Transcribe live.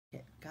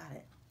Got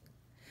it.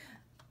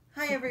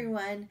 Hi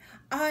everyone.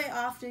 I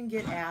often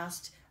get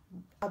asked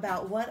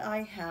about what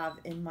I have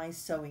in my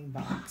sewing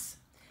box.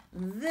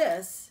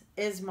 This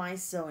is my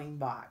sewing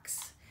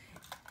box.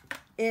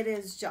 It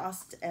is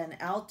just an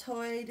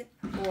Altoid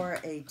or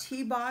a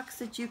tea box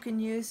that you can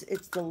use.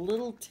 It's the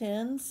little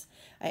tins.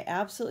 I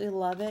absolutely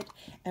love it.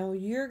 And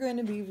you're going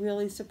to be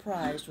really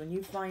surprised when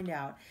you find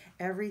out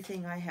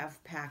everything I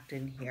have packed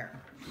in here.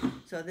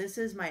 So this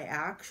is my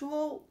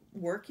actual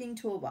working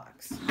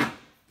toolbox.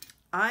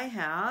 I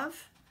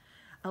have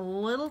a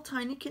little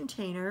tiny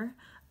container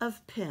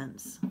of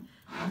pins.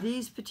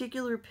 These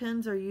particular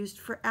pins are used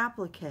for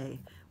applique,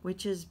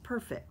 which is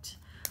perfect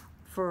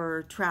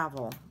for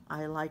travel.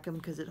 I like them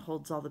because it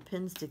holds all the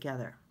pins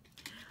together.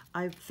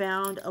 I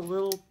found a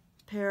little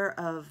pair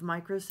of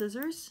micro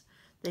scissors.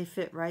 They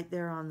fit right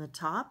there on the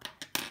top.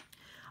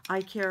 I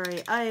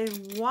carry a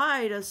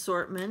wide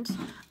assortment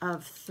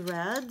of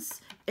threads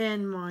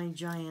in my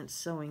giant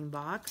sewing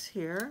box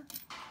here.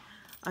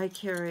 I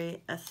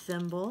carry a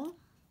thimble,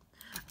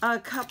 a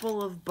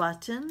couple of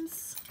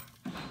buttons,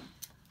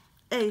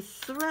 a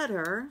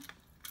threader,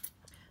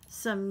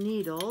 some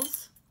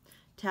needles,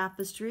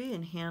 tapestry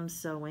and hand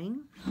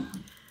sewing,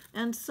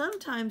 and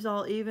sometimes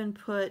I'll even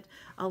put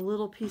a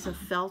little piece of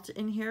felt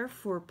in here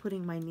for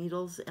putting my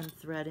needles and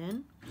thread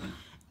in,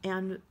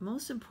 and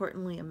most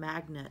importantly a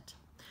magnet.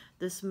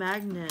 This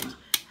magnet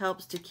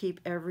helps to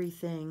keep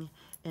everything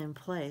in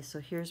place. So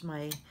here's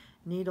my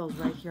needles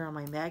right here on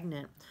my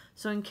magnet.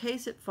 So in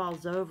case it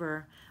falls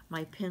over,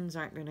 my pins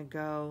aren't going to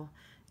go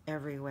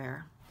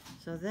everywhere.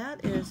 So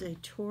that is a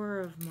tour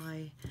of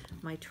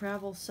my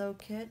travel sew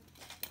kit.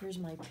 Here's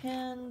my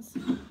pins,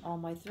 all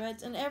my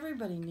threads, and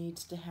everybody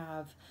needs to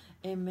have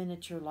a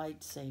miniature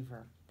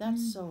lightsaber.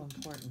 That's so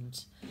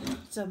important.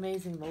 It's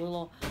amazing the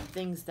little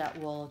things that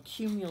will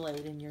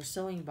accumulate in your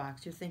sewing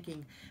box. You're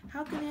thinking,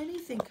 how can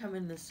anything come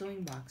in the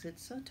sewing box?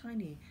 It's so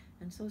tiny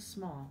and so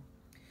small.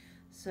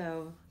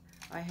 So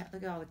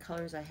look at all the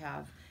colors I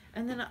have.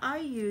 And then I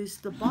use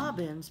the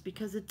bobbins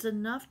because it's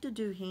enough to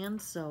do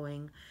hand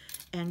sewing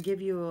and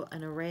give you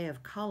an array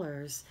of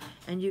colors,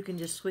 and you can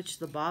just switch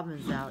the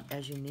bobbins out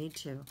as you need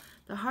to.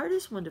 The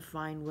hardest one to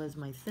find was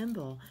my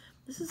thimble.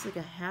 This is like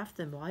a half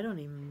thimble. I don't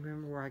even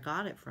remember where I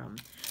got it from,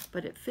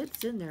 but it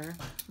fits in there.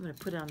 I'm going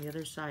to put it on the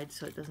other side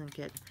so it doesn't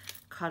get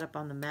caught up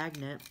on the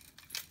magnet.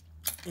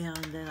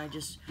 And then I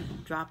just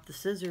drop the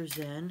scissors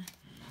in,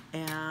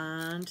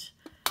 and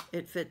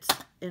it fits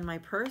in my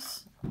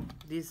purse.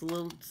 These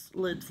little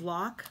lids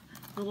lock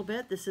a little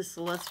bit. This is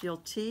Celestial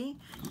tea.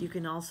 You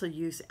can also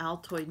use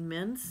Altoid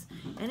mints.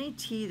 Any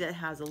tea that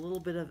has a little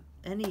bit of,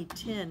 any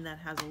tin that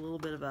has a little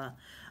bit of a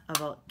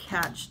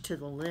catch to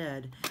the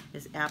lid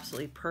is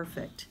absolutely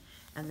perfect.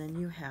 And then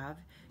you have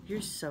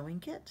your sewing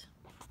kit.